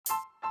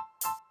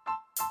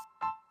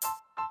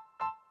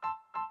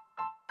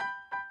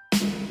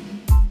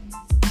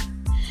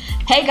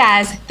Hey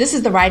guys, this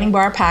is the Writing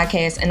Bar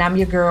Podcast, and I'm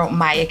your girl,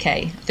 Maya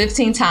K,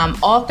 15-time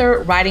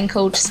author, writing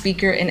coach,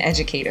 speaker, and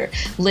educator.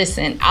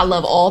 Listen, I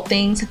love all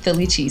things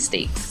Philly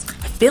cheesesteaks.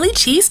 Philly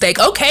cheesesteak.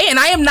 Okay, and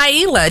I am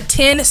Naila,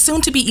 10,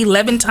 soon to be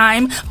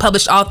 11-time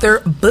published author,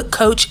 book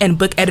coach, and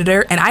book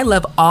editor, and I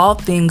love all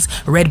things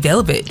red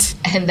velvet.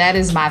 And that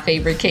is my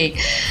favorite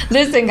cake.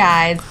 Listen,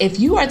 guys, if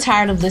you are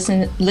tired of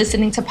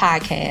listening to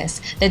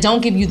podcasts that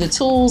don't give you the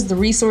tools, the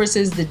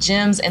resources, the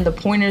gems, and the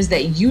pointers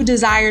that you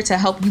desire to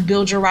help you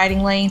build your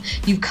writing lane,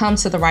 you've come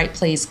to the right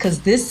place, because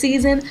this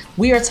season,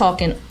 we are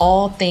talking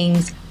all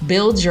things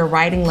build your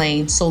writing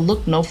lane, so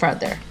look no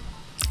further.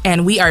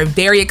 And we are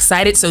very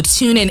excited, so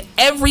tune in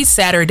every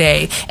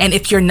Saturday. And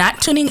if you're not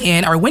tuning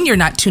in, or when you're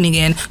not tuning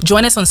in,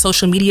 join us on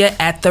social media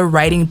at the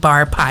Writing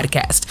Bar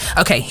Podcast.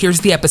 Okay, here's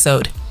the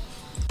episode.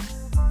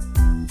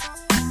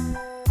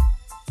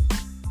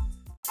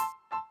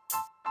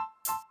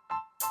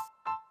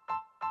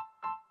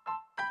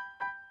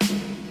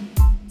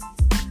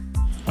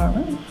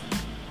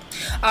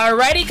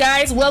 Alrighty,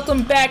 guys,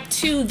 welcome back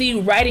to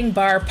the Writing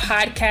Bar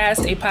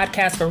Podcast, a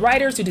podcast for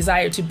writers who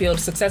desire to build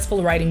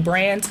successful writing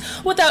brands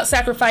without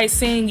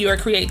sacrificing your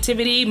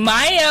creativity.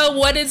 Maya,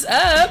 what is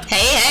up?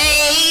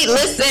 Hey,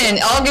 listen,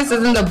 August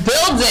is in the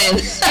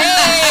building.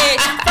 Hey,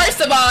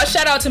 first of all,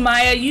 shout out to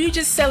Maya. You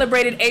just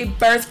celebrated a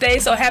birthday,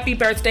 so happy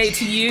birthday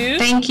to you.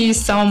 Thank you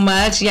so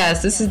much.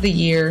 Yes, this is the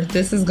year.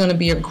 This is going to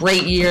be a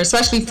great year,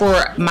 especially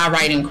for my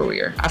writing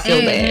career. I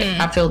feel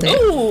that.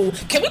 Ooh,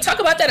 can we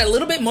talk about that a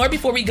little bit more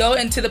before we go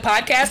into the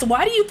podcast?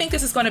 Why do you think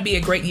this is going to be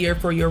a great year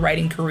for your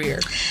writing career?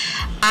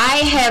 I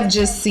have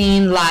just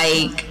seen,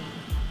 like,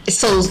 it's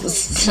so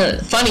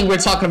funny we're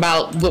talking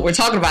about what we're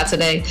talking about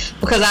today,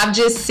 because I've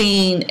just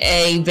seen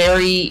a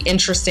very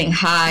interesting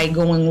high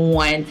going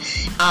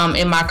on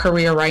in my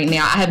career right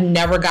now. I have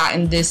never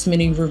gotten this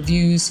many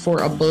reviews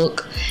for a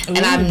book. Ooh. And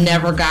I've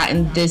never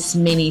gotten this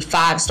many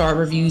 5-star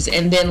reviews,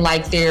 and then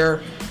like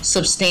they're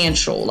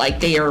substantial, like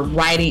they are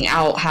writing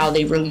out how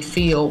they really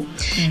feel.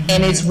 Mm-hmm.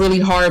 And it's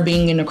really hard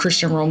being in a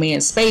Christian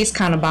romance space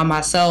kind of by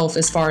myself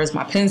as far as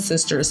my pen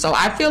sisters. So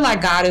I feel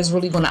like God is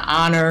really going to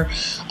honor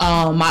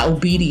my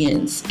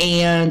obedience.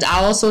 And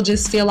I also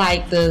just feel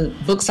like the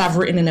books I've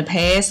written in the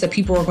past, that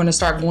people are going to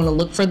start going to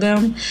look for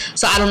them.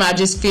 So I don't know, I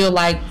just feel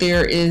like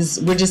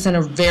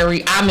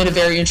I'm in a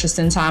very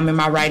interesting time in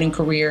my writing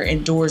career,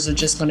 and doors are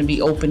just going to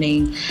be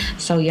opening.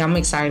 So yeah, I'm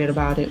excited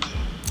about it.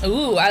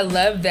 Ooh, I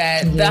love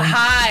that. Yeah. The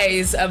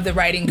highs of the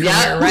writing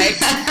career, right?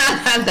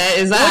 That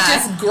is high.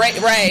 Which is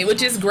great, right?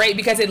 Which is great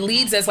because it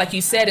leads us, like you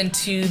said,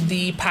 into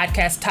the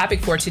podcast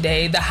topic for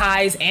today, the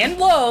highs and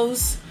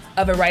lows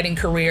of a writing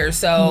career.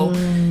 So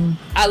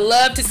I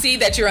love to see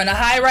that you're on a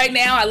high right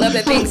now. I love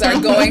that things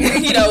are going,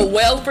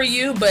 well for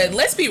you. But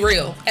let's be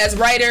real. As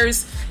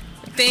writers,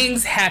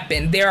 things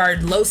happen. There are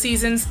low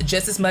seasons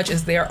just as much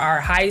as there are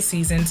high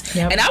seasons.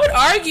 Yep. And I would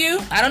argue,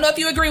 I don't know if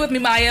you agree with me,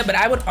 Maya, but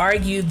I would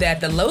argue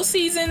that the low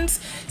seasons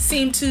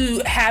seem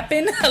to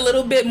happen a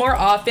little bit more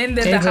often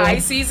than high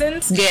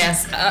seasons.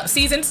 Yes.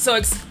 Seasons.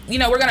 So,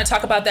 we're going to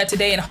talk about that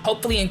today and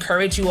hopefully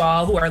encourage you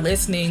all who are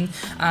listening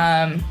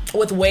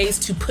with ways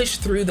to push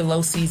through the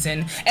low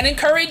season, and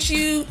encourage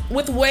you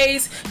with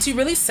ways to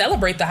really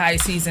celebrate the high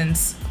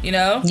seasons,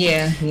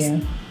 Yeah.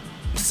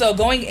 So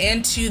going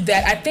into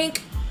that, I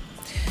think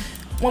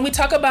when we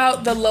talk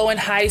about the low and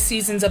high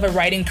seasons of a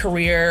writing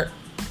career,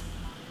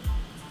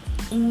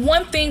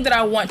 one thing that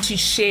I want to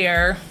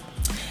share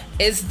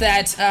is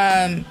that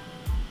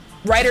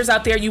writers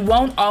out there, you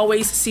won't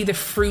always see the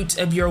fruit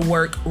of your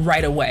work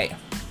right away.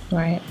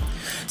 Right.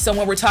 So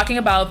when we're talking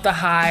about the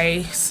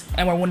highs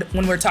and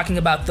when we're talking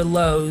about the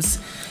lows,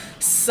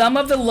 some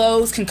of the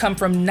lows can come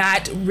from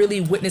not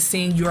really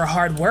witnessing your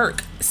hard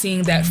work,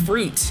 seeing that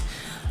fruit.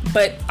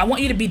 But I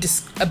want you to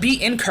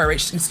be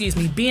encouraged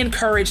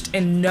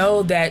and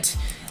know that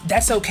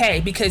that's okay,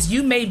 because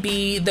you may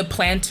be the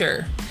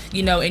planter,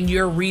 in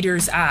your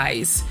reader's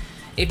eyes.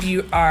 If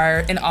you are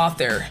an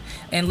author,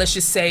 and let's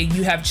just say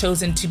you have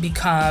chosen to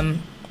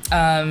become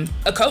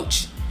a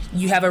coach,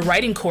 you have a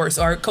writing course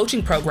or a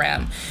coaching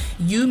program,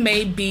 you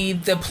may be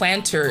the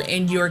planter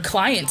in your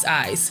client's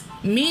eyes,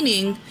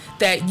 meaning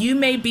that you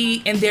may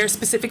be in their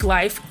specific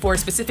life for a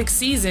specific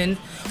season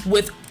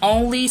with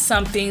only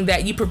something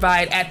that you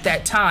provide at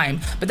that time.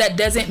 But that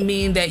doesn't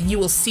mean that you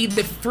will see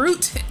the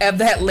fruit of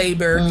that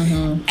labor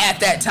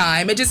at that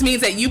time. It just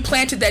means that you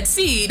planted that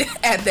seed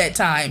at that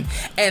time,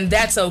 and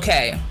that's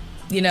okay,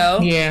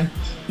 Yeah.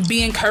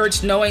 Be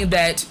encouraged knowing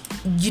that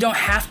you don't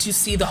have to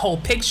see the whole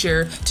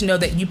picture to know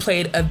that you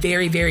played a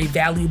very, very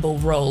valuable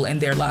role in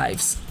their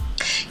lives.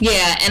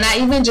 Yeah, and I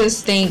even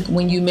just think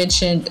when you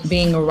mentioned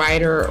being a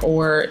writer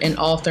or an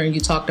author and you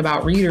talked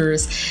about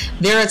readers,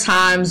 there are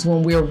times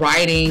when we're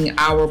writing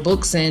our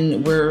books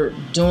and we're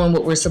doing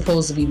what we're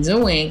supposed to be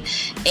doing,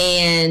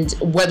 and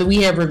whether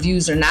we have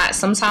reviews or not,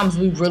 sometimes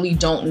we really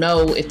don't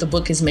know if the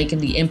book is making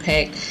the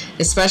impact,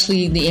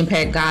 especially the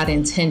impact God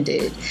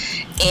intended.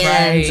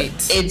 And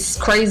right. it's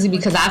crazy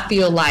because I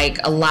feel like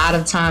a lot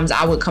of times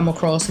I would come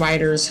across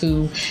writers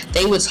who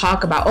they would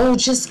talk about, oh,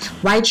 just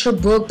write your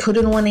book, put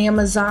it on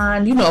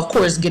Amazon, you know, of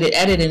course, get it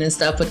edited and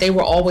stuff, but they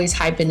were always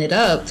hyping it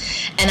up.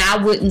 And I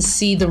wouldn't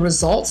see the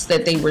results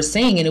that they were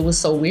seeing. And it was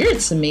so weird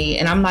to me.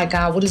 And I'm like,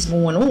 God, what is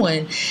going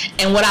on?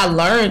 And what I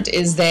learned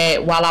is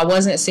that while I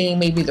wasn't seeing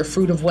maybe the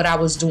fruit of what I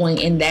was doing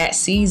in that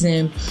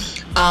season,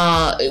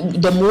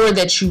 the more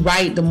that you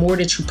write, the more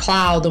that you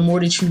plow, the more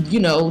that you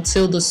know,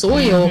 till the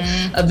soil,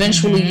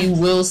 eventually you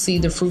will see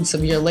the fruits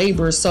of your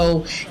labor.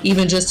 So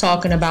even just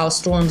talking about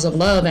Storms of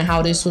Love and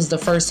how this was the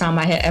first time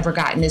I had ever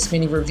gotten this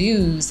many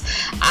reviews,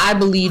 I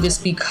believe it's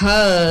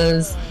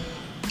because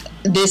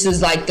this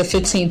is like the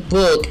 15th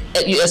book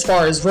as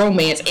far as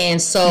romance,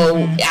 and so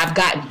I've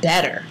gotten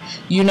better.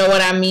 You know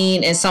what I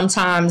mean? And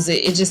sometimes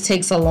it just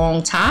takes a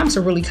long time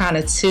to really kind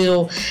of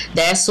till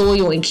that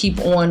soil and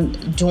keep on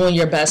doing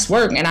your best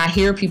work. And I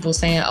hear people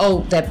saying,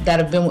 oh, that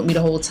have been with me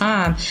the whole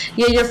time.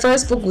 Yeah, your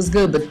first book was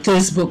good, but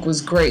this book was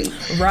great.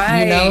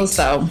 Right. You know,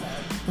 so...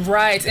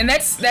 Right. And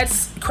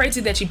that's crazy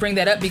that you bring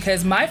that up,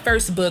 because my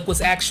first book was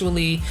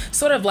actually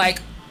sort of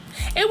like,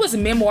 it was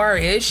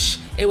memoir-ish.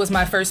 It was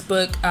my first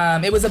book.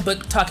 It was a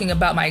book talking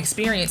about my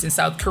experience in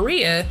South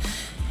Korea.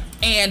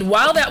 And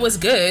while that was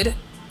good,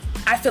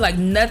 I feel like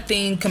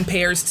nothing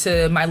compares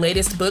to my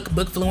latest book,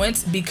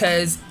 Bookfluence,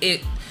 because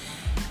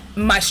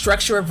my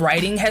structure of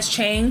writing has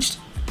changed.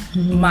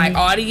 My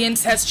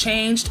audience has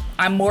changed.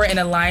 I'm more in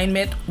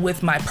alignment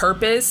with my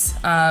purpose.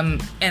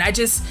 And I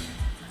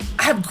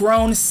have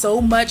grown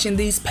so much in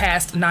these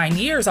past 9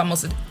 years,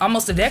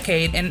 almost a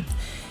decade. And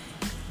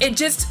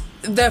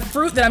the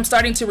fruit that I'm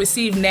starting to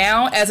receive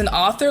now as an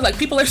author, like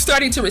people are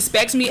starting to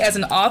respect me as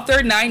an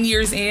author 9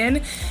 years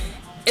in,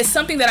 is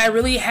something that I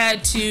really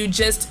had to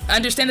just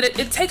understand that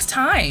it takes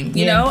time.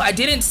 You know, I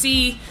didn't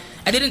see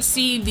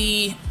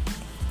the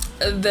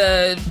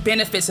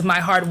benefits of my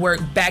hard work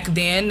back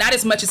then, not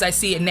as much as I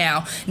see it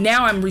now.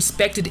 Now I'm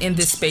respected in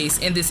this space,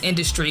 in this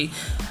industry.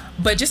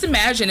 But just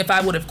imagine if I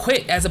would have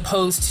quit as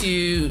opposed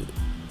to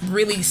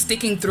really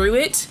sticking through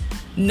it,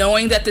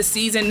 knowing that the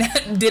season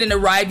didn't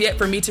arrive yet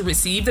for me to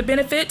receive the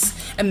benefits.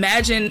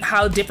 Imagine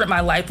how different my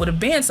life would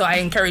have been. So I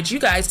encourage you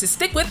guys to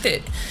stick with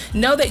it.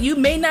 Know that you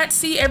may not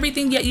see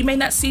everything yet. You may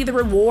not see the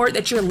reward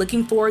that you're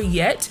looking for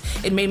yet.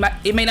 It may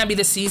not be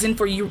the season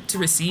for you to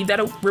receive that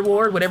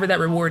reward, whatever that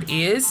reward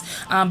is.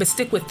 But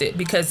stick with it,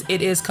 because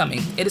it is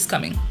coming. It is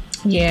coming.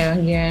 Yeah.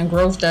 And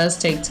growth does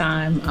take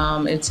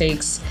time. It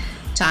takes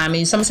time.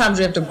 And sometimes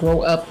you have to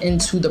grow up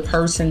into the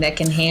person that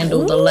can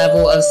handle the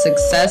level of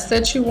success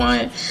that you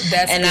want.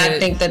 And I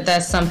think that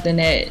that's something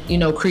that, you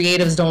know,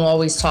 creatives don't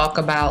always talk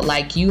about.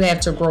 Like, you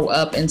have to grow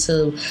up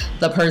into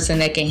the person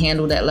that can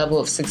handle that level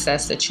of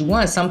success that you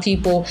want. Some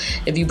people,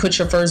 if you put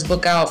your first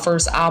book out,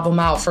 first album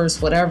out,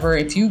 first whatever,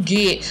 if you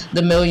get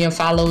the 1 million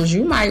followers,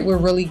 you might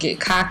really get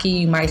cocky.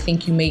 You might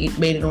think you made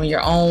it on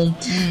your own.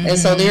 And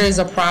so there is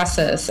a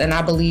process. And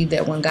I believe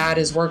that when God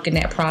is working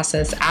that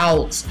process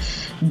out,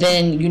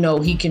 then, you know,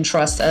 he can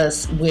trust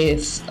us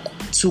with,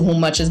 to whom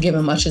much is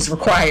given, much is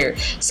required.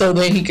 So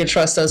then he can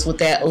trust us with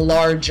that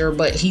larger,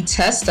 but he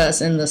tests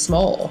us in the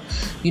small.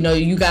 You know,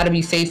 you got to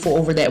be faithful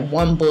over that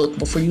one book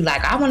before you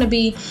like, I want to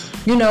be,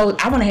 you know,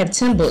 I want to have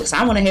 10 books.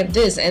 I want to have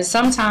this. And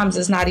sometimes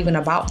it's not even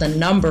about the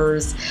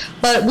numbers,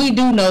 but we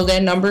do know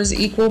that numbers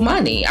equal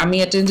money. I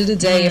mean, at the end of the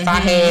day, if I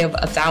have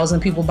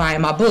 1,000 people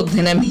buying my book,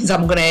 then that means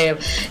I'm going to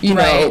have, you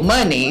know,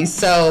 money.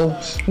 So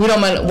we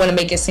don't want to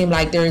make it seem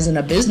like there isn't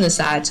a business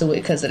side to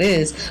it, because it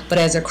is. But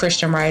as a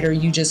Christian writer,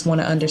 you just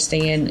want to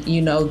understand,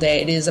 you know,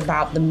 that it is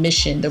about the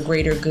mission, the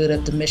greater good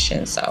of the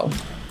mission. So.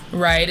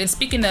 Right. And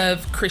speaking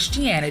of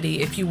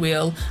Christianity, if you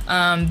will,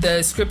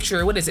 the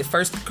scripture, what is it?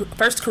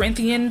 First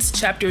Corinthians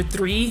chapter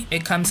 3,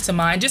 it comes to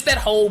mind. Just that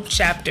whole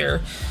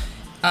chapter,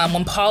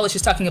 when Paul is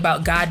just talking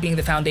about God being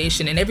the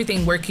foundation and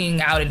everything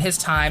working out in his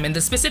time. And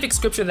the specific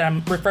scripture that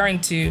I'm referring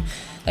to,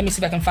 let me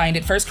see if I can find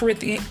it.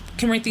 1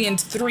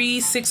 Corinthians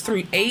 3, 6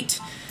 through 8,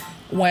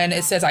 when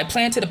it says, I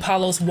planted,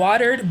 Apollos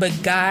watered, but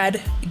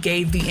God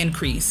gave the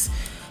increase.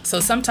 So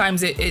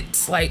sometimes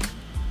it's like,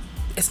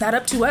 it's not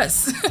up to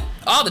us.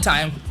 All the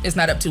time, it's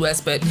not up to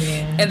us. But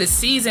in the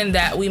season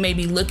that we may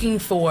be looking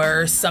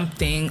for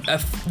something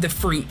of the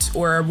fruit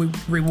or a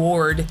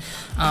reward,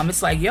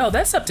 it's like, yo,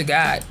 that's up to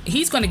God.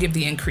 He's going to give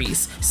the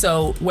increase.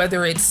 So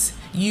whether it's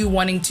you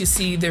wanting to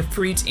see the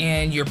fruit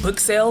in your book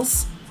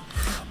sales,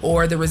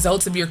 or the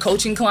results of your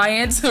coaching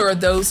clients, or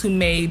those who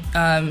may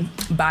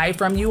buy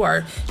from you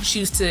or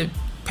choose to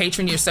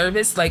patron your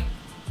service, like,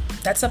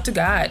 that's up to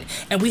God.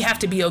 And we have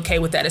to be okay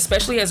with that,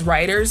 especially as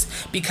writers,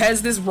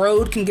 because this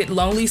road can get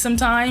lonely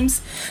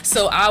sometimes.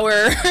 So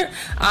our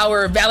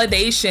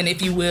validation,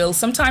 if you will,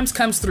 sometimes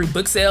comes through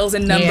book sales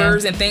and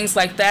numbers and things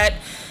like that.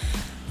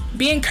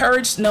 Be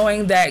encouraged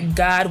knowing that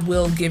God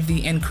will give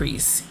the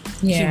increase.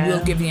 He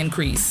will give the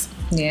increase.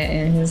 Yeah,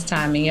 and his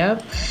timing.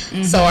 Yep.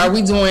 So are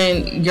we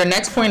doing your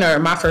next point or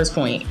my first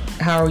point?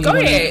 How are you Go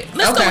doing ahead. it?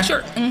 Let's go with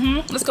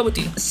your. Let's go with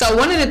you. So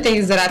one of the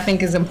things that I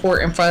think is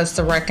important for us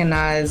to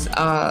recognize,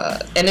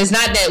 and it's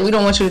not that we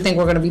don't want you to think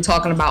we're going to be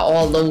talking about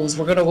all those.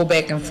 We're going to go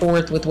back and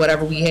forth with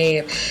whatever we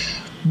have.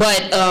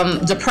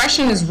 But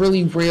depression is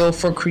really real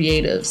for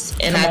creatives.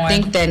 And I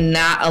think that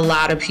not a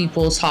lot of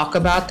people talk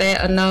about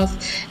that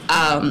enough.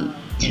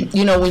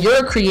 You know, when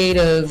you're a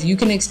creative, you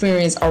can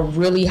experience a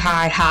really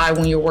high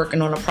when you're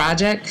working on a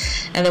project.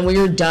 And then when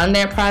you're done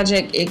that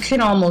project, it can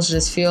almost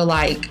just feel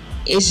like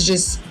it's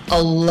just a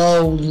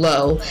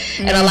low.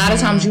 And a lot of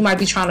times you might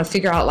be trying to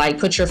figure out, like,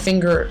 put your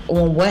finger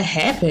on what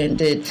happened.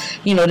 Did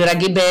I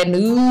get bad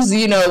news?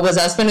 You know, was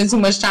I spending too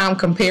much time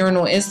comparing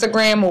on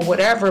Instagram or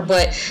whatever?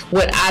 But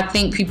what I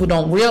think people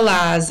don't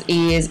realize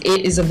is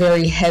it is a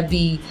very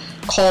heavy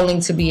calling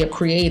to be a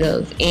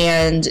creative.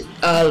 And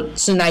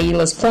to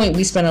Naila's point,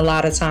 we spend a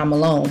lot of time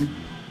alone.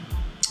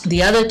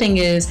 The other thing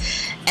is,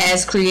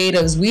 as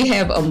creatives, we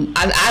have,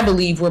 I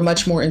believe we're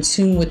much more in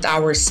tune with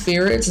our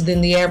spirits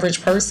than the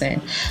average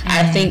person.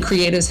 I think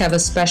creatives have a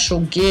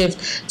special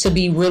gift to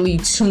be really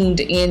tuned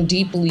in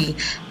deeply.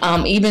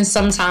 Even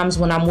sometimes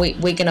when I'm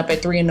waking up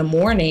at 3 a.m.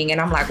 and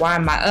I'm like, why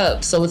am I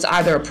up? So it's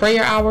either a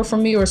prayer hour for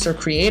me or it's a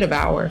creative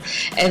hour.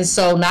 And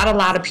so not a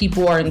lot of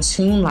people are in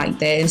tune like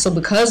that. And so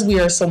because we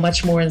are so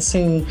much more in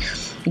tune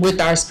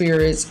with our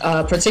spirits,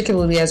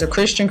 particularly as a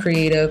Christian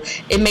creative,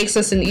 it makes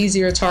us an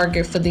easier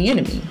target for the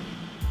enemy.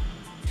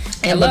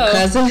 And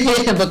because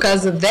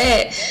of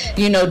that,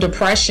 you know,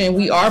 depression,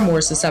 we are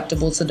more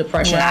susceptible to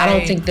depression. Right. I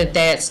don't think that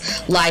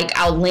that's like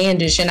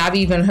outlandish. And I've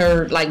even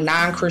heard like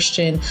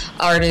non-Christian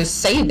artists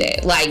say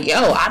that, like,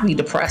 yo, I be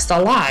depressed a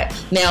lot.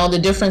 Now, the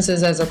difference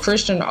is, as a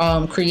Christian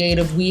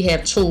creative, we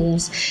have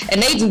tools, and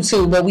they do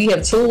too, but we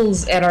have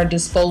tools at our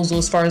disposal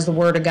as far as the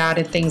Word of God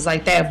and things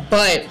like that.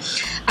 But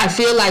I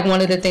feel like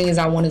one of the things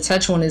I want to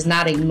touch on is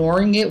not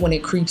ignoring it when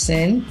it creeps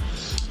in.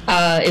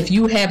 If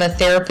you have a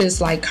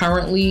therapist like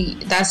currently,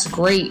 that's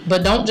great,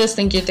 but don't just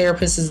think your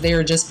therapist is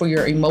there just for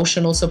your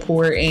emotional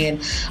support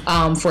and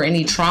for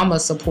any trauma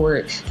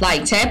support.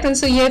 Like, tap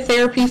into your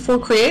therapy for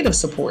creative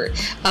support.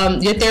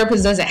 Your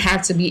therapist doesn't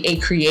have to be a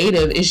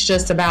creative. It's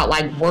just about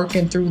like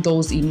working through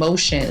those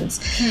emotions.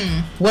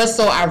 What's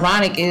so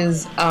ironic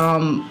is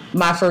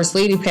my first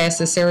lady,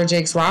 Pastor Sarah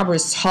Jakes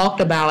Roberts, talked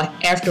about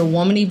after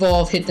Woman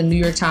Evolve hit the New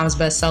York Times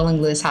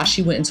best-selling list, how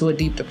she went into a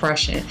deep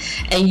depression.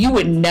 And you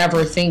would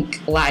never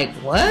think, like,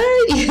 what?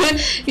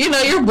 You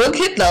know, your book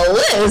hit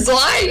the list.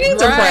 Why are you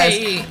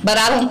depressed? But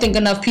I don't think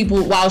enough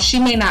people, while she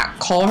may not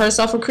call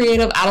herself a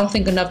creative, I don't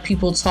think enough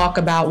people talk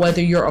about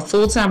whether you're a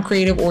full-time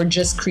creative or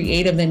just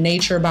creative in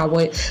nature about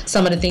what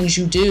some of the things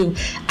you do.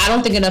 I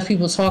don't think enough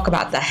people talk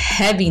about the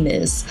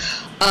heaviness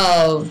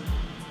of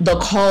the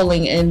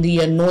calling and the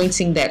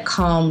anointing that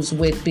comes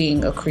with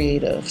being a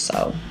creative.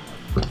 So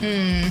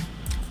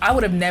I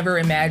would have never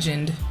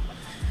imagined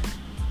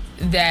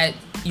that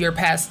your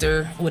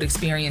pastor would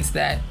experience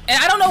that.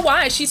 And I don't know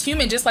why. She's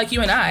human just like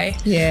you and I.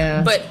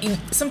 Yeah. But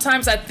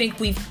sometimes I think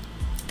we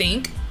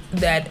think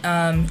that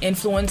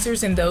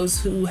influencers and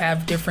those who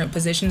have different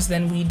positions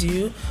than we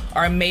do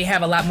or may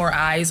have a lot more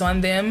eyes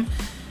on them,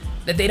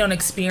 that they don't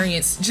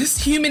experience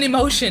just human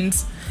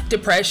emotions,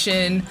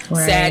 depression,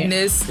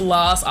 sadness,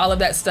 loss, all of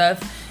that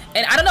stuff.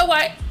 And I don't know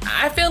why.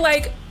 I feel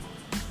like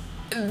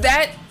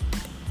that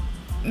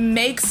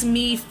makes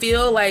me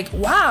feel like,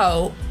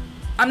 wow,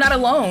 I'm not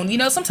alone. You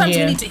know, sometimes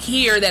we need to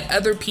hear that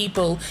other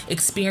people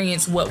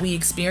experience what we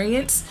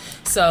experience.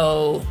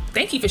 So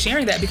thank you for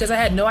sharing that, because I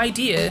had no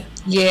idea.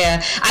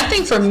 Yeah, I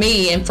think for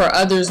me and for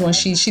others, when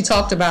she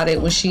talked about it,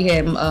 when she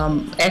had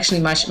actually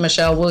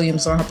Michelle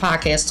Williams on her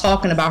podcast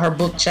talking about her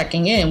book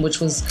Checking In, which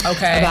was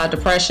about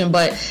depression.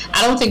 But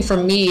I don't think for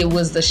me it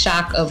was the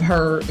shock of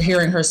her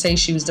hearing her say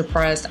she was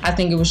depressed. I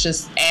think it was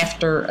just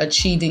after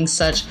achieving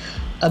such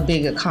a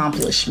big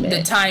accomplishment.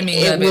 The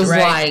timing of it, was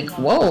like,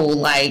 whoa,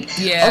 like,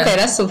 okay,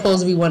 that's supposed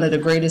to be one of the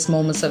greatest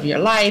moments of your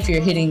life.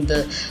 You're hitting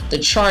the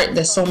chart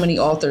that so many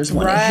authors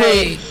want to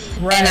hit.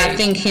 And I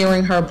think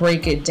hearing her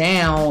break it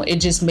down, it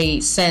just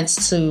made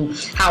sense to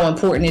how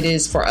important it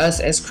is for us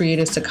as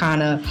creatives to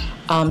kind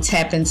of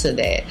tap into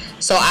that.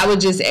 So I would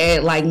just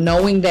add, like,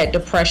 knowing that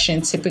depression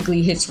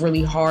typically hits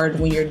really hard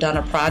when you're done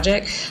a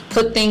project,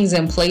 put things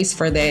in place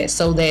for that,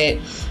 so that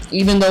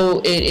even though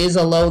it is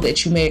a low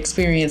that you may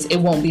experience, it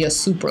won't be a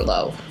super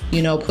low.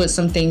 You know, put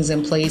some things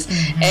in place.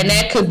 And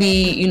that could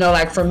be, you know,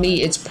 like for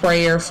me, it's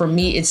prayer. For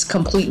me, it's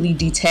completely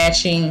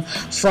detaching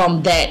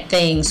from that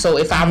thing. So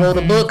if I wrote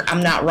a book,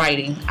 I'm not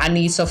writing. I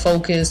need to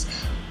focus,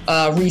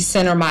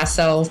 recenter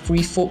myself,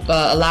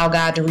 allow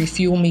God to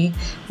refuel me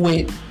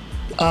with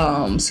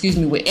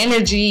with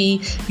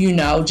energy, you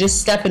know,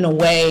 just stepping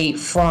away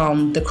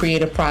from the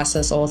creative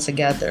process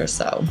altogether.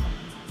 So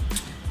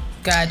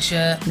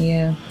gotcha.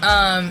 Yeah.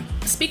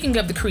 Speaking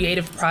of the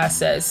creative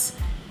process,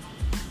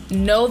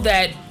 know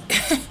that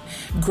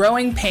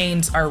growing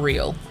pains are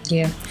real.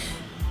 Yeah.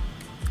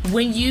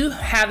 When you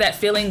have that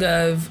feeling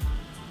of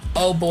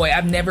oh boy,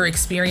 I've never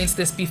experienced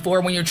this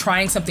before. When you're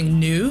trying something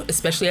new,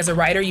 especially as a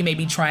writer, you may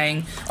be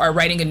trying or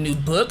writing a new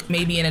book,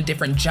 maybe in a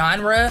different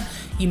genre.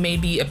 You may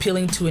be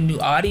appealing to a new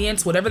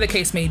audience, whatever the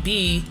case may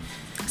be.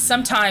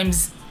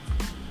 Sometimes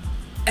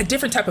a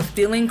different type of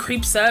feeling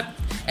creeps up,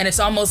 and it's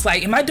almost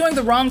like, am I doing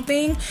the wrong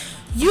thing?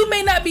 You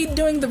may not be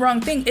doing the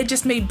wrong thing. It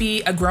just may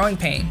be a growing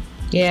pain.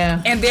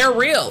 Yeah. And they're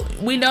real.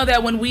 We know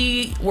that when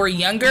we were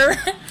younger,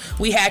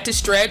 we had to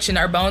stretch and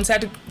our bones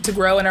had to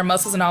grow and our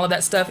muscles and all of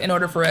that stuff in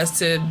order for us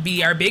to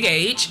be our big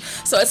age.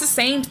 So it's the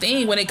same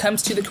thing when it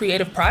comes to the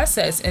creative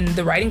process and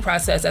the writing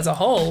process as a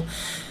whole.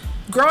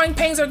 Growing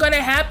pains are going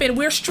to happen.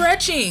 We're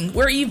stretching.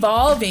 We're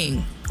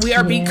evolving. We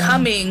are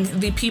becoming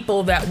the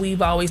people that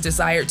we've always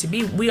desired to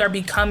be. We are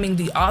becoming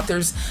the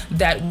authors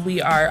that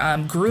we are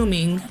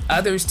grooming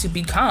others to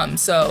become.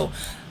 So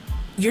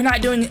you're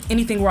not doing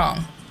anything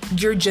wrong.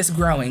 You're just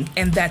growing,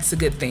 and that's a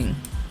good thing.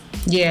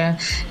 Yeah,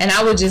 and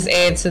I would just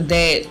add to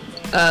that,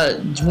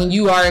 when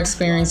you are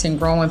experiencing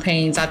growing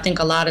pains, I think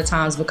a lot of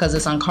times because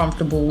it's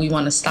uncomfortable, we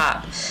want to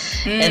stop.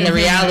 And the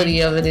reality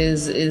of it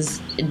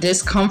is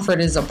discomfort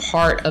is a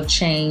part of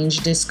change.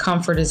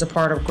 Discomfort is a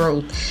part of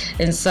growth.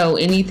 And so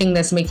anything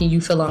that's making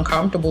you feel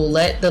uncomfortable,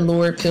 let the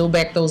Lord peel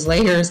back those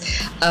layers.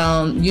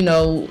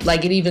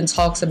 Like it even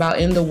talks about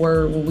in the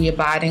Word, when we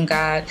abide in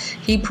God,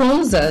 He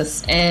prunes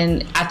us.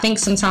 And I think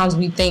sometimes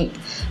we think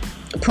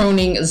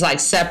pruning is like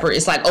separate.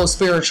 It's like, oh,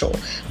 spiritual.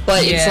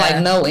 But it's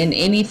like, no, in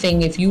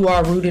anything, if you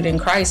are rooted in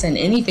Christ, in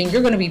anything,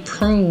 you're going to be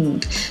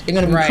pruned. You're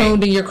going to be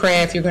pruned in your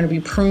craft. You're going to be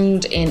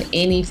pruned in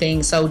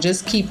anything. So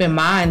just keep in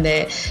mind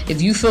that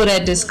if you feel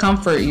that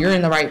discomfort, you're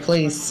in the right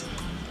place.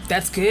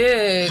 That's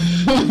good.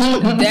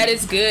 That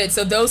is good.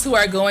 So those who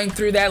are going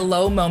through that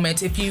low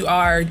moment, if you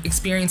are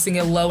experiencing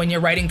a low in your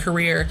writing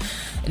career,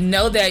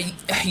 know that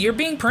you're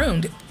being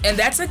pruned, and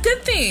that's a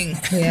good thing.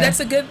 Yeah. That's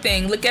a good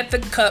thing. Look at the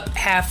cup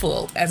half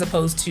full as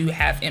opposed to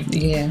half empty.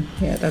 Yeah,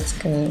 that's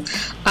good.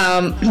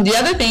 The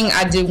other thing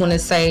I did want to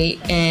say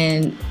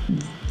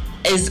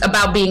is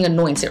about being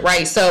anointed,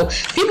 right? So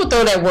people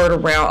throw that word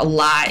around a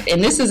lot,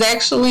 and this is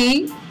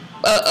actually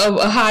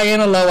a high and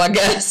a low, I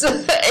guess.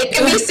 It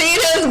can be seen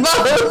as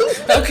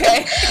both.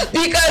 Okay.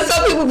 Because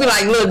some people be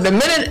like, look, the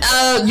minute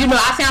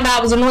I found out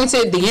I was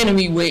anointed, the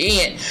enemy went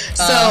in.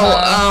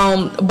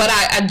 So but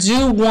I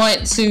do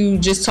want to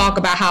just talk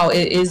about how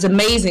it is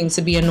amazing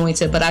to be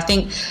anointed, but I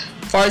think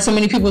far too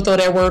many people throw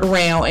that word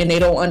around and they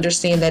don't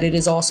understand that it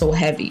is also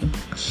heavy.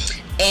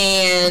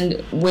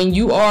 And when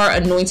you are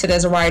anointed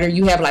as a writer,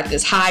 you have like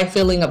this high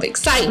feeling of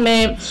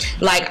excitement,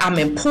 like I'm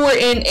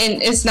important.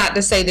 And it's not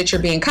to say that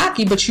you're being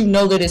cocky, but you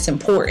know that it's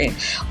important.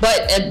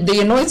 But the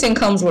anointing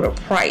comes with a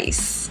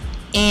price.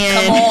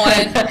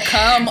 And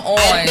come on.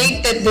 I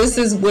think that this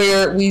is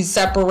where we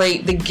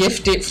separate the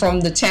gifted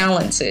from the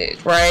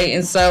talented, right?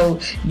 And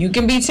so you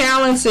can be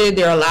talented.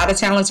 There are a lot of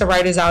talented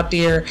writers out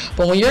there.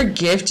 But when you're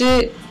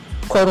gifted,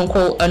 quote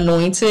unquote,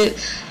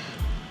 anointed,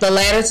 the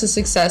ladder to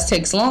success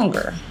takes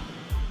longer.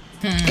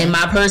 In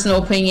my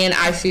personal opinion,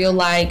 I feel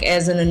like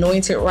as an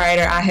anointed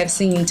writer, I have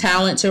seen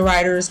talented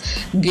writers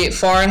get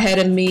far ahead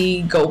of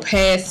me, go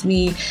past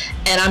me,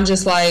 and I'm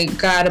just like,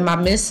 God, am I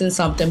missing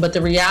something? But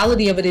the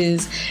reality of it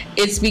is,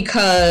 it's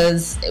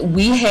because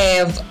we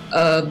have,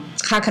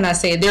 how can I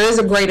say it? There is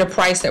a greater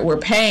price that we're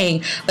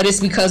paying, but it's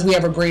because we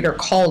have a greater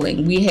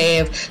calling. We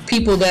have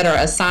people that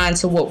are assigned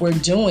to what we're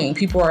doing.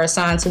 People are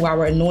assigned to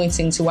our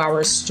anointing, to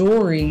our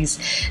stories,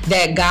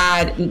 that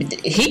God,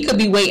 He could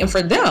be waiting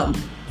for them.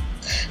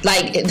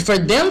 Like for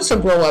them to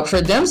grow up,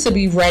 for them to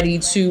be ready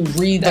to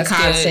read the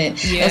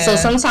content. Yeah. And so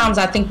sometimes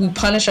I think we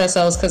punish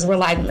ourselves because we're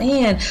like,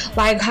 man,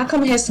 like how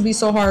come it has to be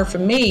so hard for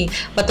me?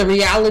 But the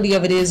reality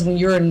of it is, when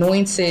you're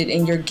anointed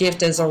and your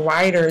gift as a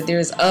writer,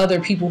 there's other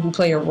people who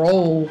play a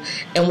role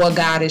in what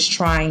God is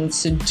trying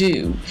to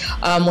do.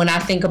 When I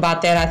think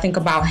about that, I think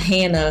about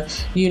Hannah,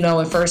 in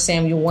 1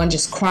 Samuel 1,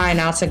 just crying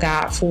out to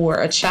God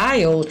for a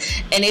child.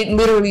 And it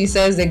literally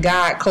says that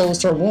God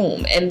closed her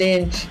womb. And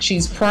then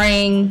she's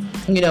praying,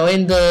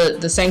 in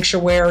the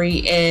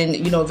sanctuary, and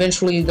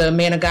eventually the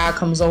man of God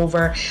comes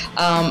over.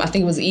 I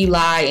think it was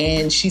Eli,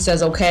 and she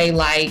says, okay,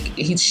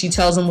 she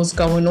tells him what's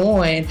going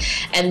on,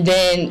 and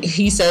then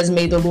he says,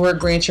 may the Lord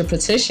grant your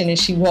petition, and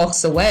she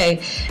walks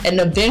away. And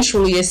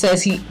eventually it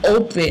says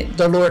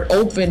the Lord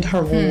opened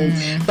her womb.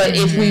 But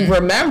if we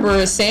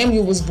remember,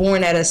 Samuel was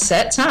born at a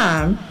set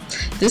time.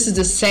 This is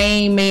the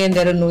same man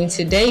that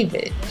anointed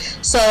David.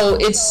 So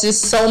it's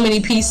just so many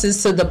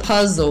pieces to the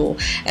puzzle.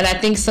 And I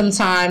think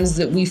sometimes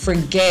that we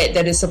forget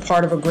that it's a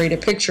part of a greater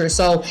picture.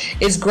 So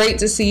it's great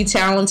to see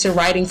talented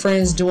writing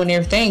friends doing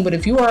their thing. But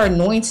if you are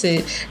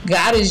anointed,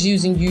 God is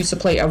using you to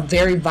play a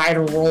very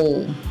vital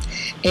role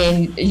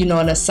in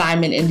an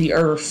assignment in the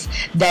earth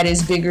that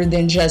is bigger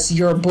than just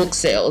your book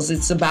sales.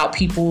 It's about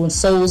people and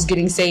souls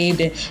getting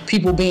saved and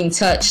people being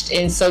touched.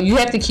 And so you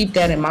have to keep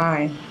that in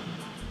mind.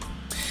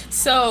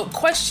 So,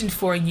 question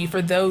for you,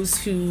 for those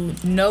who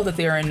know that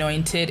they are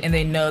anointed and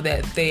they know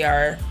that they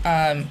are,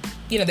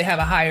 they have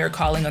a higher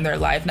calling on their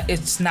life.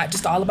 It's not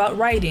just all about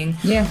writing.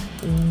 Yeah.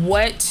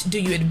 What do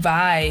you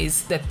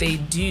advise that they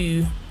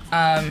do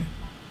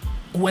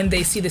when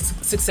they see the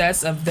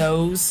success of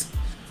those,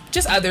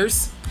 just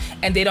others,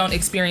 and they don't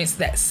experience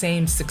that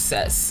same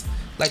success?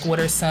 Like, what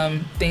are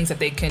some things that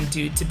they can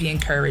do to be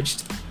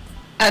encouraged?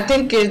 I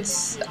think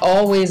it's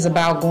always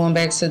about going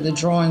back to the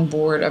drawing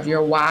board of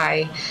your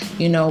why.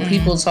 You know,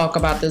 people talk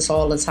about this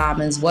all the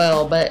time as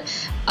well, but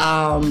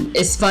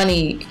it's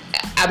funny.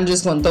 I'm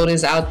just going to throw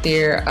this out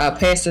there.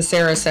 Pastor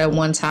Sarah said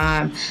one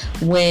time,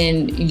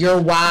 when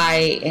your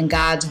why and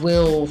God's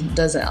will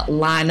doesn't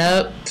line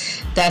up,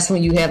 that's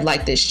when you have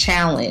like this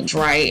challenge,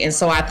 right? And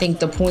so I think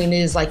the point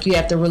is, like, you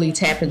have to really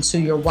tap into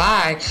your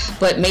why,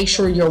 but make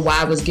sure your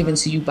why was given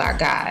to you by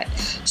God.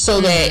 So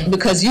that,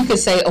 because you could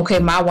say, okay,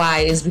 my why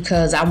is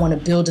because I want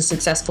to build a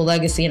successful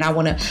legacy and I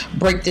want to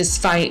break this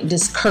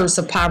curse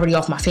of poverty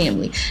off my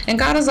family. And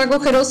God is like,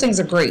 okay, those things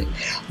are great,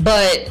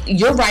 but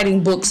you're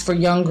writing books for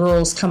young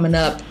girls coming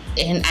up,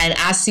 and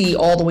I see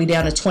all the way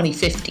down to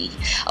 2050.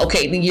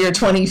 Okay, the year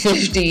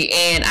 2050,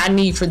 and I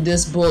need for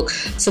this book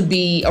to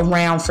be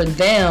around for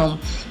them.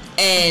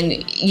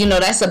 And, you know,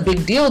 that's a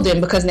big deal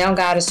then, because now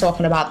God is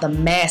talking about a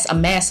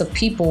mass of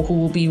people who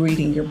will be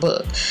reading your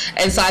book.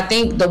 And so I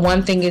think the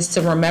one thing is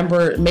to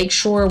remember, make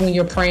sure when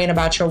you're praying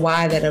about your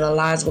why that it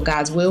aligns with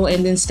God's will,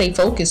 and then stay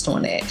focused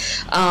on it.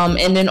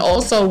 And then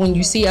also when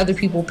you see other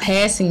people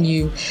passing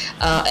you,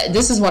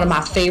 this is one of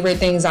my favorite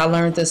things. I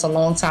learned this a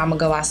long time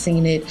ago. I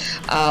seen it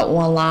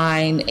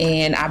online,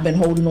 and I've been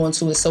holding on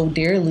to it so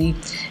dearly,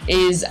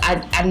 is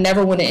I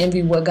never want to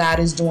envy what God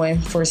is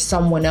doing for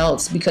someone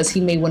else, because he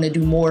may want to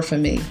do more for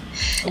me.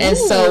 And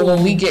so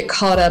when we get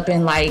caught up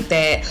in like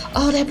that,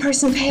 oh, that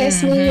person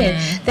passed me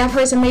and that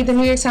person made the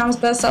New York Times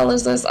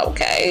bestsellers list,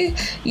 okay,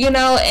 you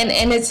know,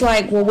 and it's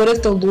like, well, what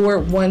if the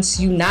Lord wants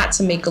you not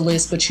to make a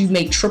list, but you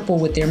make triple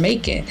what they're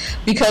making?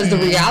 Because the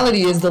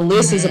reality is, the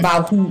list is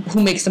about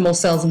who makes the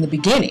most sales in the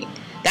beginning.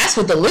 That's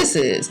what the list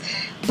is.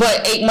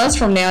 But 8 months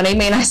from now, they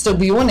may not still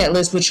be on that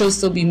list, but you'll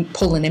still be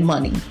pulling in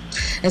money.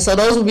 And so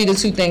those would be the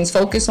two things.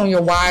 Focus on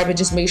your why, but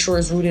just make sure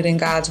it's rooted in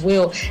God's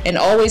will. And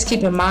always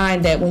keep in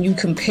mind that when you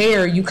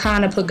compare, you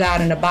kind of put God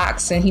in a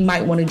box, and he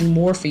might want to do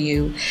more for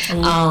you.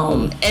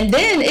 And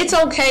then it's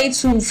okay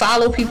to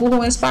follow people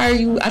who inspire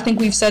you. I think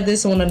we've said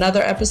this on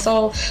another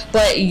episode,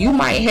 but you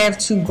might have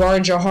to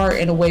guard your heart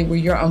in a way where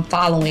you're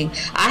unfollowing.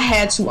 I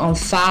had to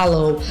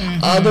unfollow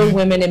other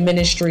women in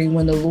ministry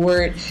when the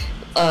Lord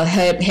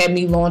had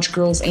me launch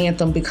Girls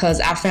Anthem,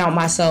 because I found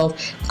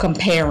myself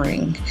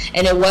comparing,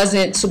 and it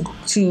wasn't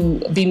to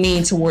be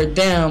mean toward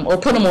them or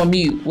put them on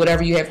mute,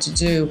 whatever you have to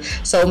do.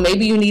 So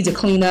maybe you need to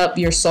clean up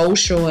your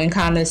social and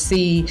kind of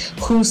see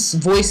whose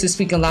voice is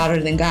speaking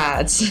louder than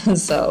God's.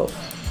 So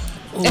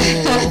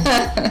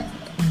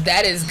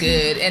that is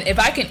good. And if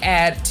I can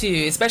add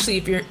too, especially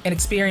if you're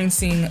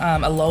experiencing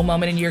a low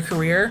moment in your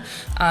career,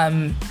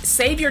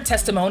 save your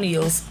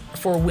testimonials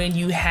for when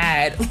you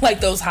had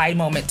like those high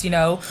moments, you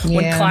know,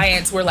 when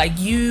clients were like,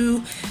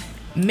 you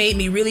made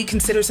me really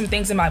consider some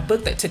things in my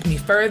book that took me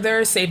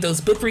further. Save those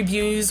book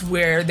reviews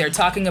where they're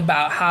talking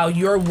about how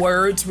your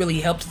words really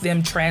helped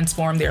them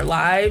transform their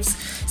lives.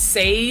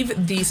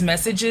 Save these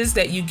messages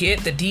that you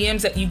get, the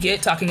DMs that you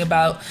get, talking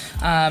about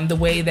the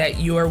way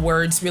that your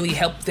words really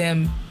helped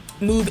them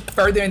move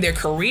further in their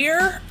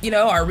career, you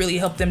know, or really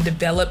help them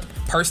develop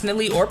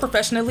personally or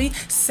professionally.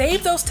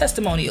 Save those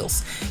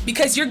testimonials,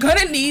 because you're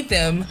gonna need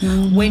them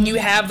when you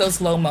have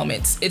those low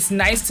moments. It's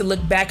nice to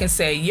look back and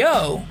say,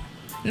 yo,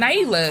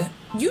 Naila,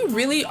 you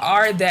really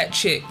are that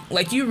chick.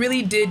 Like, you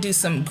really did do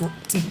some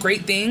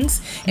great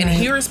things, and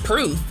here's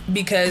proof,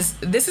 because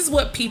this is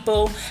what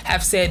people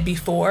have said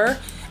before,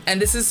 and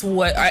this is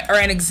what, or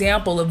an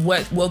example of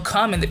what will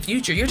come in the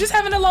future. You're just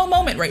having a low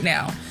moment right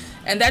now.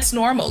 And that's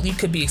normal. You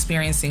could be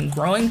experiencing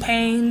growing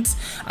pains.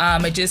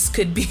 It just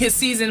could be a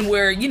season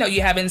where, you know,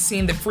 you haven't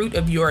seen the fruit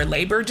of your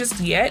labor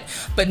just yet.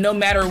 But no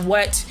matter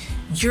what,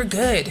 you're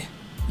good.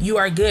 You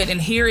are good.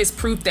 And here is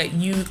proof that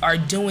you are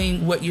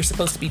doing what you're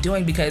supposed to be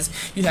doing, because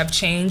you have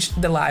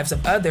changed the lives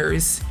of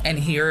others. And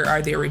here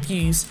are their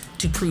reviews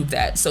to prove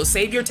that. So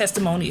save your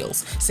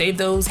testimonials. Save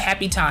those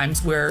happy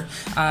times where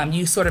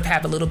you sort of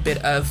have a little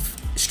bit of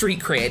street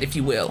cred, if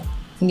you will.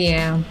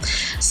 Yeah.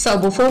 So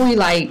before we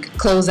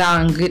close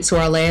out and get to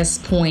our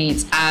last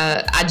point,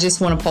 I just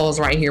want to pause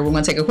right here. We're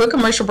going to take a quick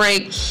commercial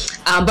break,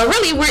 but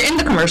really we're in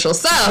the commercial.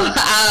 So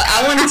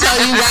I want to tell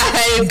you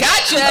guys.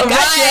 Gotcha.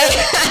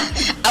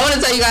 Right? I want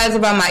to tell you guys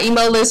about my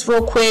email list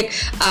real quick.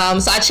 So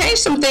I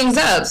changed some things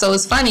up. So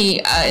it's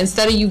funny.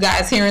 Instead of you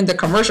guys hearing the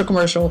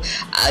commercial,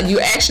 you're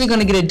actually going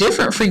to get a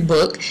different free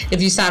book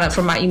if you sign up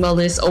for my email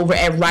list over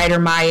at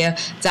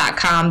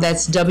writermaya.com.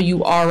 That's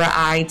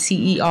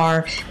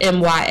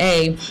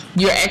WRITERMYA.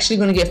 You're actually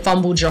going to get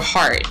Fumbled Your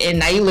Heart.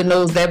 And Naila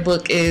knows that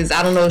book is,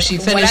 I don't know if she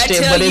finished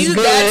it, but it's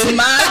good. That's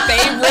my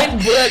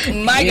favorite book.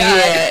 My God.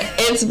 Yeah,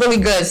 it's really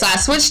good. So I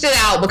switched it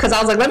out because I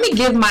was like, let me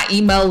give my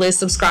email list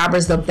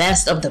subscribers the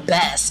best of the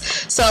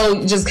best.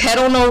 So just head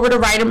on over to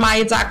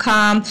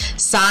writermaya.com,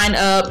 sign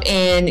up,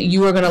 and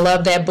you are going to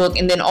love that book.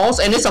 And then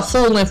also, and it's a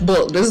full-length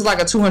book. This is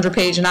like a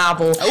 200-page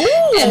novel.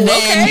 Ooh, and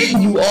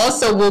then you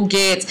also will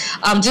get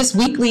just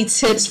weekly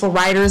tips for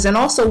writers and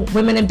also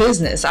women in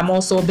business. I'm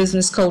also a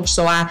business coach,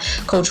 so I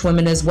coach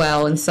women as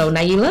well. And so,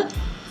 Naila?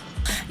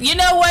 You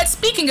know what?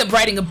 Speaking of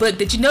writing a book,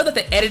 did you know that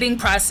the editing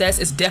process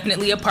is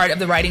definitely a part of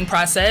the writing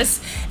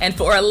process? And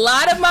for a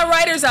lot of my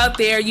writers out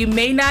there, you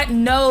may not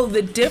know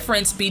the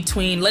difference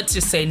between, let's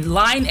just say,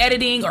 line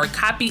editing or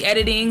copy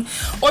editing,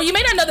 or you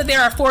may not know that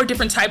there are 4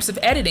 different types of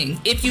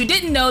editing. If you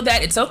didn't know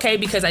that, it's okay,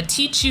 because I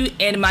teach you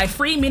in my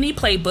free mini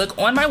playbook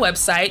on my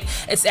website.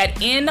 It's at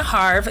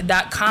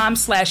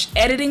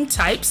nharv.com/editing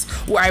types,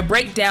 where I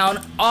break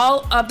down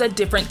all of the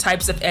different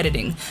types of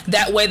editing.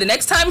 That way, the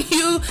next time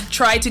you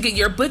try to get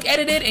your book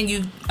edited and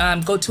you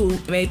go to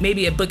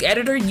maybe a book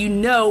editor, you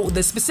know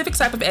the specific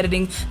type of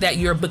editing that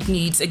your book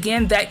needs.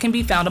 Again, that can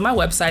be found on my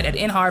website at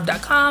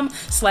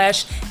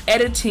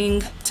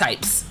nharv.com/editing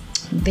types.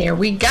 There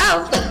we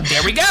go.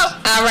 There we go.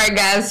 All right,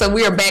 guys. So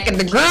we are back in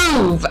the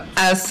groove.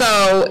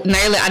 So,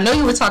 Naila, I know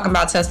you were talking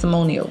about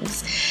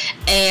testimonials,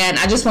 and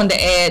I just wanted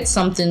to add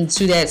something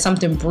to that,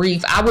 something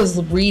brief. I was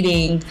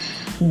reading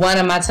one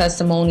of my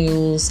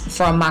testimonials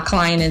from my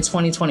client in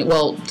 2020.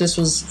 Well, this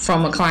was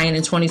from a client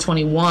in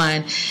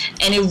 2021,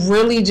 and it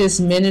really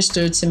just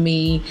ministered to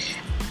me.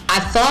 I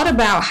thought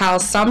about how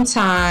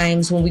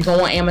sometimes when we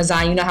go on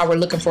Amazon, you know how we're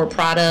looking for a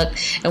product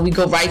and we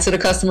go right to the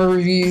customer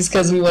reviews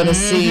because we want to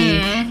see,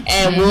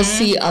 and we'll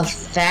see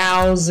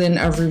 1,000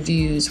 of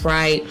reviews,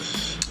 right?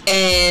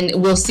 And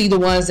we'll see the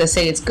ones that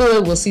say it's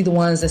good, we'll see the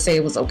ones that say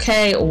it was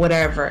okay or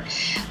whatever.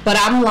 But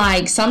I'm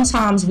like,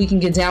 sometimes we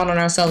can get down on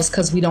ourselves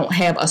because we don't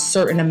have a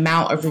certain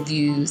amount of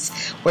reviews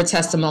or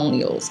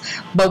testimonials.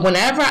 But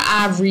whenever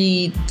I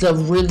read the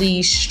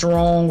really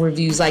strong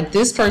reviews, like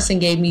this person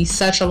gave me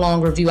such a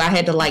long review, I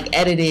had to like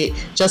edit it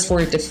just for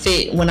it to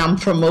fit when I'm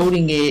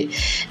promoting it.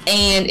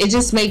 And it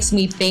just makes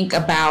me think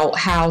about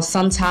how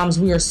sometimes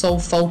we are so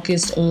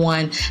focused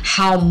on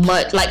how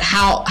much, like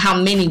how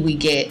many we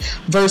get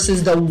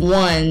versus the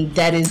one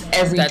that is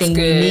everything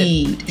we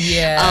need.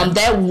 Yeah.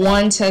 That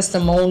one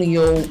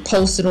testimonial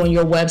posted on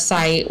your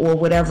website or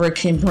whatever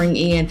can bring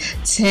in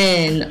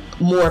 10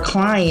 more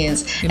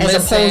clients, as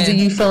opposed to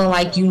you feeling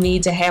like you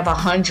need to have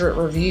 100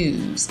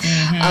 reviews.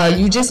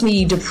 You just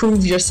need to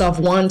prove yourself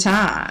one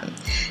time,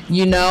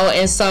 you know.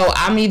 And so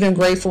I'm even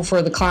grateful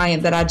for the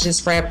client that I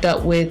just wrapped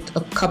up with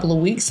a couple of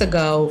weeks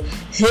ago.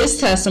 His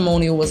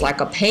testimonial was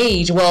like a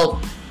page. Well,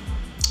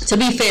 to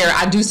be fair,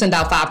 I do send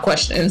out 5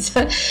 questions,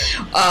 but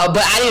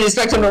I didn't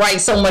expect him to write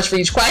so much for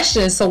each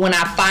question. So when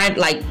I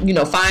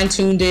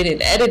fine-tuned it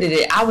and edited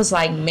it, I was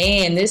like,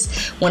 man,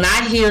 when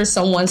I hear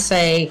someone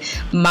say,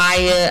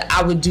 Maya,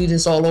 I would do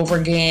this all over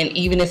again,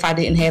 even if I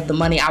didn't have the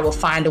money, I would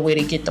find a way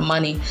to get the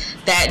money.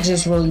 That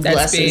just really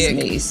blesses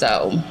me.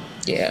 So,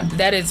 yeah.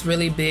 That is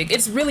really big.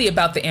 It's really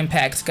about the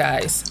impact,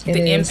 guys.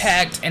 The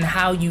impact and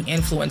how you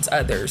influence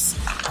others.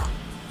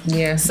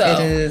 Yeah, it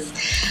is.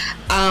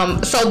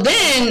 So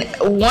then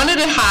one of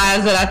the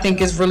highs that I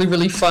think is really,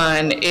 really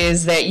fun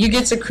is that you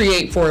get to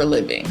create for a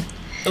living.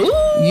 Ooh,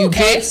 you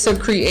get to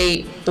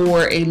create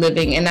for a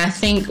living. And I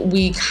think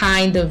we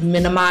kind of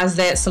minimize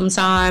that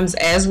sometimes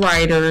as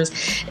writers,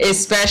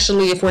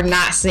 especially if we're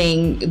not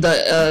seeing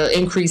the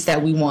increase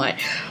that we want.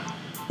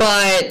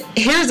 But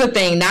here's the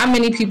thing, not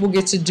many people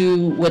get to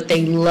do what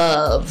they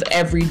love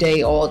every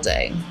day, all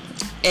day.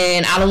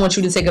 And I don't want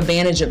you to take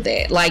advantage of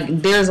that. Like,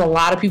 there's a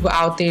lot of people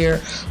out there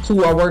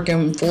who are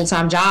working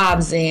full-time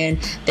jobs and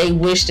they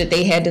wish that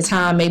they had the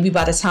time. Maybe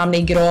by the time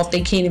they get off, they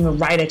can't even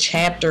write a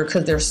chapter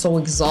because they're so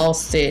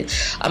exhausted.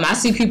 I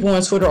see people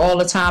on Twitter all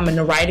the time in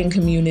the writing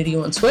community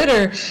on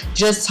Twitter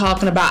just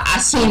talking about, I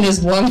seen this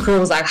one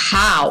girl was like,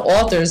 how?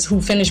 Authors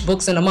who finish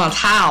books in a month,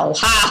 how?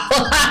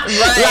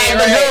 Right,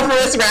 the girl from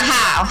Instagram,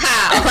 how?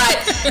 Right?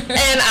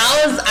 And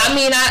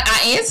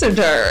I answered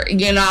her.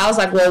 You know, I was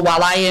like, well,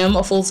 while I am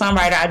a full-time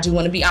writer, I do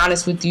want to be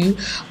honest with you.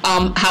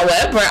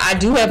 However, I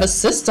do have a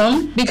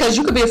system, because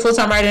you could be a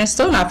full-time writer and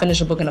still not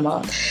finish a book in a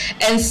month.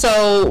 And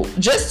so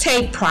just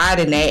take pride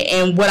in that.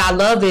 And what I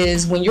love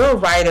is when you're a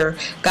writer,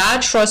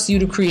 God trusts you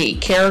to create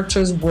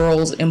characters,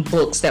 worlds, and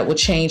books that will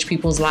change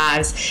people's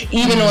lives,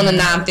 even on the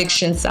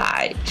nonfiction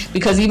side.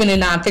 Because even in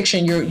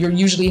nonfiction, you're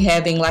usually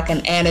having like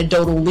an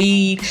anecdotal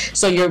lead.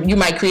 So you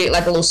might create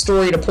like a little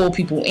story to pull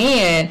people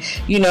in.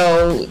 You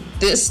know,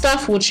 this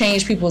stuff will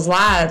change people's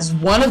lives.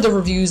 One of the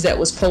reviews that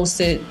was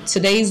posted,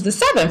 today's the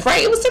 7th,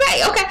 right? It was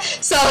today. Okay.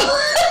 So,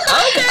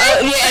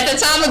 at the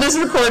time of this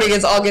recording,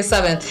 it's August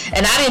 7th.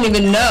 And I didn't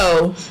even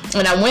know.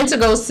 And I went to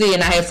go see,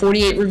 and I had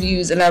 48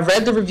 reviews. And I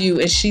read the review,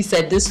 and she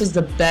said, this was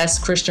the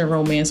best Christian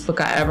romance book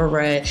I ever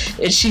read.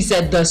 And she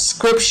said, the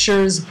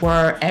scriptures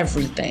were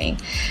everything.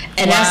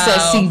 And I said,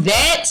 see,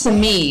 that to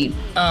me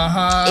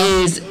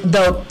is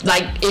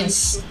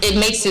it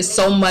makes it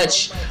so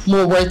much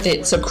more worth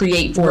it to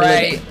create for a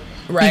living.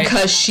 Right.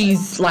 Because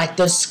she's like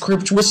the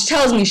script, which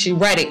tells me she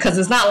read it, because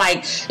it's not like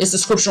it's the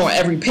scripture on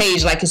every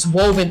page, like it's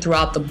woven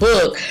throughout the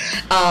book.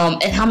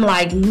 And I'm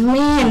like,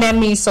 man, that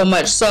means so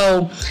much.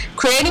 So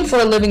creating for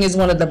a living is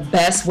one of the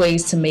best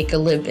ways to make a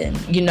living.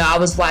 You know, I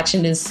was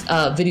watching this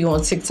video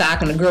on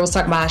TikTok, and the girl was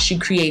talking about how she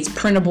creates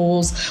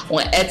printables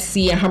on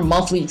Etsy and her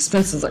monthly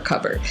expenses are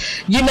covered.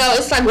 You know,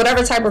 it's like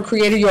whatever type of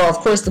creator you are. Of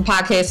course, the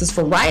podcast is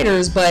for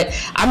writers, but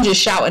I'm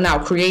just shouting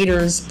out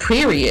creators,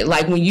 period.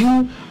 Like when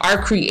you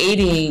are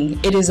creating,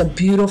 it is a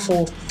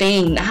beautiful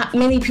thing. Not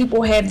many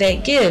people have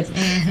that gift.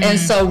 And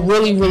so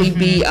really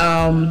be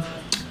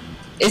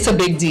it's a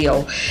big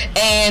deal.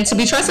 And to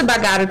be trusted by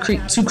God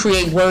to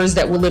create words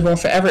that will live on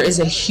forever is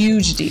a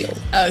huge deal.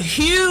 A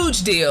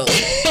huge deal.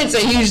 It's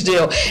a huge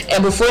deal.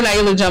 And before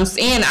Naila jumps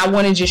in, I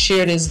want to just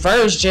share this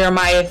verse,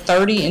 Jeremiah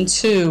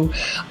 30:2.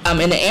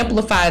 In the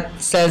Amplified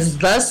says,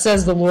 "Thus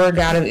says the Lord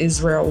God of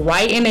Israel,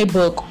 write in a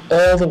book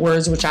all the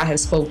words which I have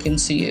spoken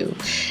to you."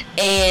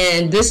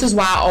 And this is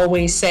why I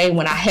always say,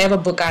 when I have a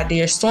book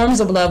idea,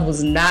 Storms of Love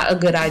was not a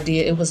good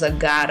idea. It was a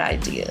God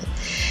idea.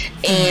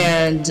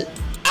 And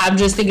I'm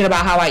just thinking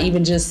about how I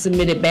even just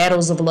submitted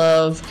Battles of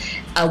Love,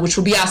 which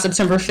will be out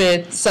September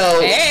 5th. So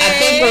I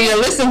think when you're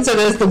listening to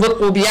this, the book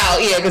will be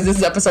out. Yeah, because this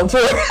is episode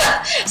 4.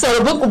 So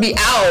the book will be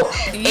out.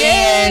 Yay.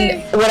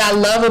 And what I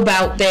love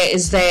about that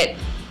is that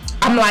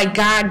I'm like,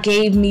 God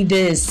gave me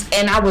this.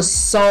 And I was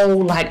so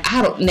like,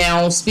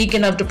 now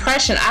speaking of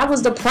depression, I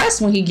was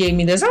depressed when he gave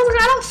me this. I was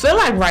like, I don't feel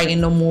like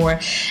writing no more.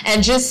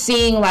 And just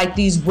seeing like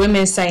these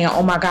women saying,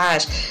 oh my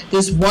gosh,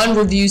 this one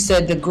review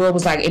said the girl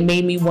was like, it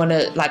made me want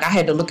to, like, I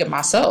had to look at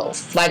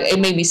myself. Like, it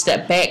made me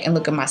step back and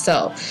look at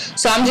myself.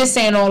 So I'm just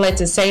saying all that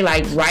to say,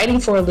 like, writing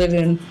for a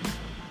living,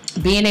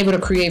 being able to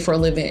create for a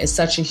living is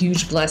such a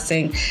huge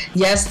blessing.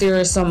 Yes, there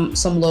are some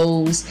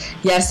lows.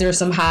 Yes, there are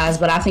some highs.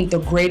 But I think the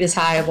greatest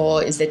high of all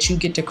is that you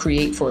get to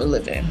create for a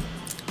living.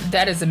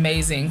 That is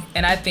amazing.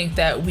 And I think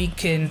that we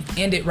can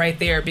end it right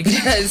there,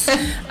 because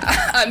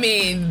I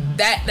mean,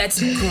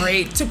 that's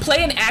great to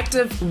play an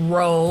active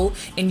role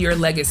in your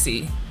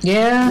legacy.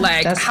 Yeah.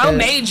 Like, how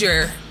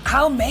major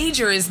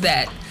is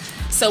that?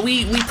 So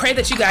we pray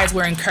that you guys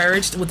were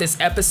encouraged with this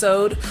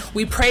episode.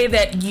 We pray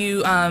that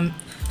you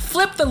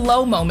flip the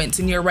low moments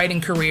in your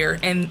writing career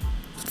and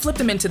flip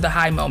them into the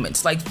high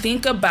moments. Like,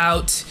 think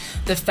about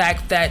the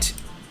fact that,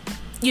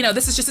 you know,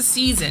 this is just a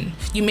season.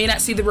 You may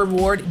not see the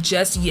reward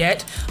just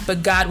yet,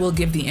 but God will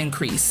give the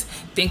increase.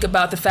 Think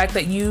about the fact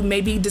that you may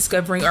be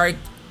discovering, or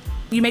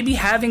you may be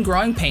having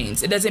growing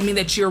pains. It doesn't mean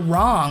that you're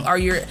wrong or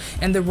you're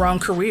in the wrong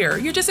career.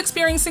 You're just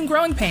experiencing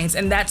growing pains,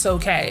 and that's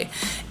okay.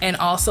 And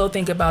also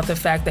think about the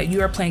fact that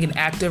you are playing an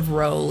active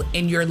role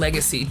in your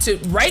legacy. To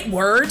write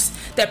words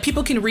that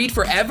people can read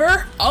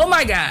forever, oh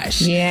my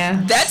gosh. Yeah.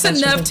 That's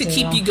enough to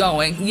keep you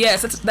going.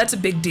 Yes, that's a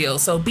big deal.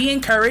 So be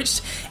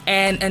encouraged,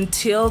 and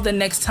until the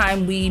next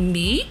time we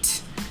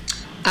meet,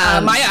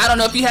 Maya, I don't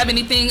know if you have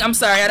anything. I'm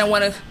sorry, I don't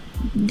want to...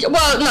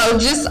 Well, no, I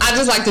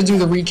just like to do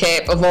the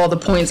recap of all the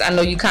points. I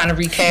know you kind of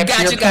recapped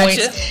your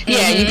points.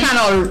 Yeah, you kind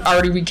of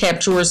already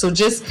recapped yours. So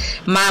just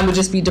mine would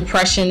just be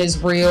depression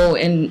is real,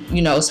 and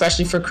you know,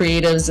 especially for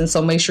creatives. And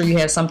so make sure you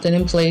have something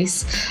in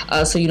place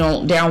so you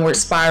don't downward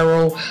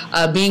spiral.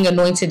 Being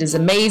anointed is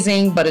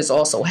amazing, but it's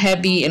also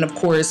heavy. And of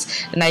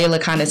course,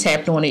 Naila kind of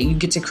tapped on it. You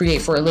get to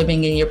create for a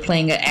living, and you're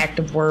playing an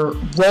active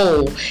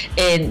role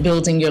in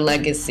building your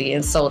legacy.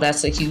 And so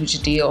that's a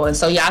huge deal. And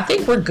so yeah, I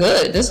think we're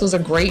good. This was a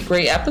great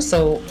episode.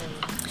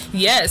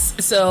 Yes.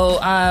 So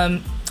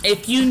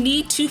if you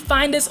need to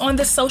find us on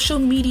the social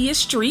media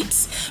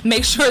streets,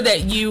 make sure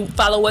that you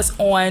follow us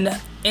on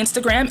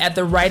Instagram at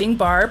The Writing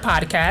Bar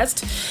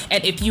Podcast.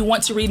 And if you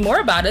want to read more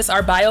about us,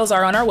 our bios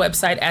are on our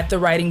website at The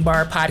Writing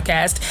Bar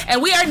Podcast.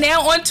 And we are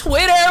now on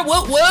Twitter,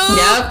 whoop whoop,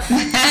 yep.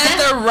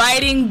 at The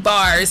Writing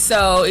Bar.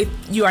 So if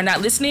you are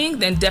not listening,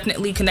 then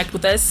definitely connect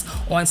with us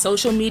on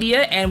social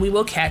media, and we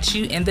will catch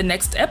you in the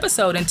next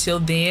episode. Until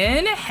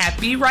then,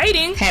 happy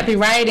writing. Happy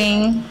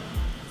writing.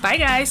 Bye,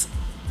 guys.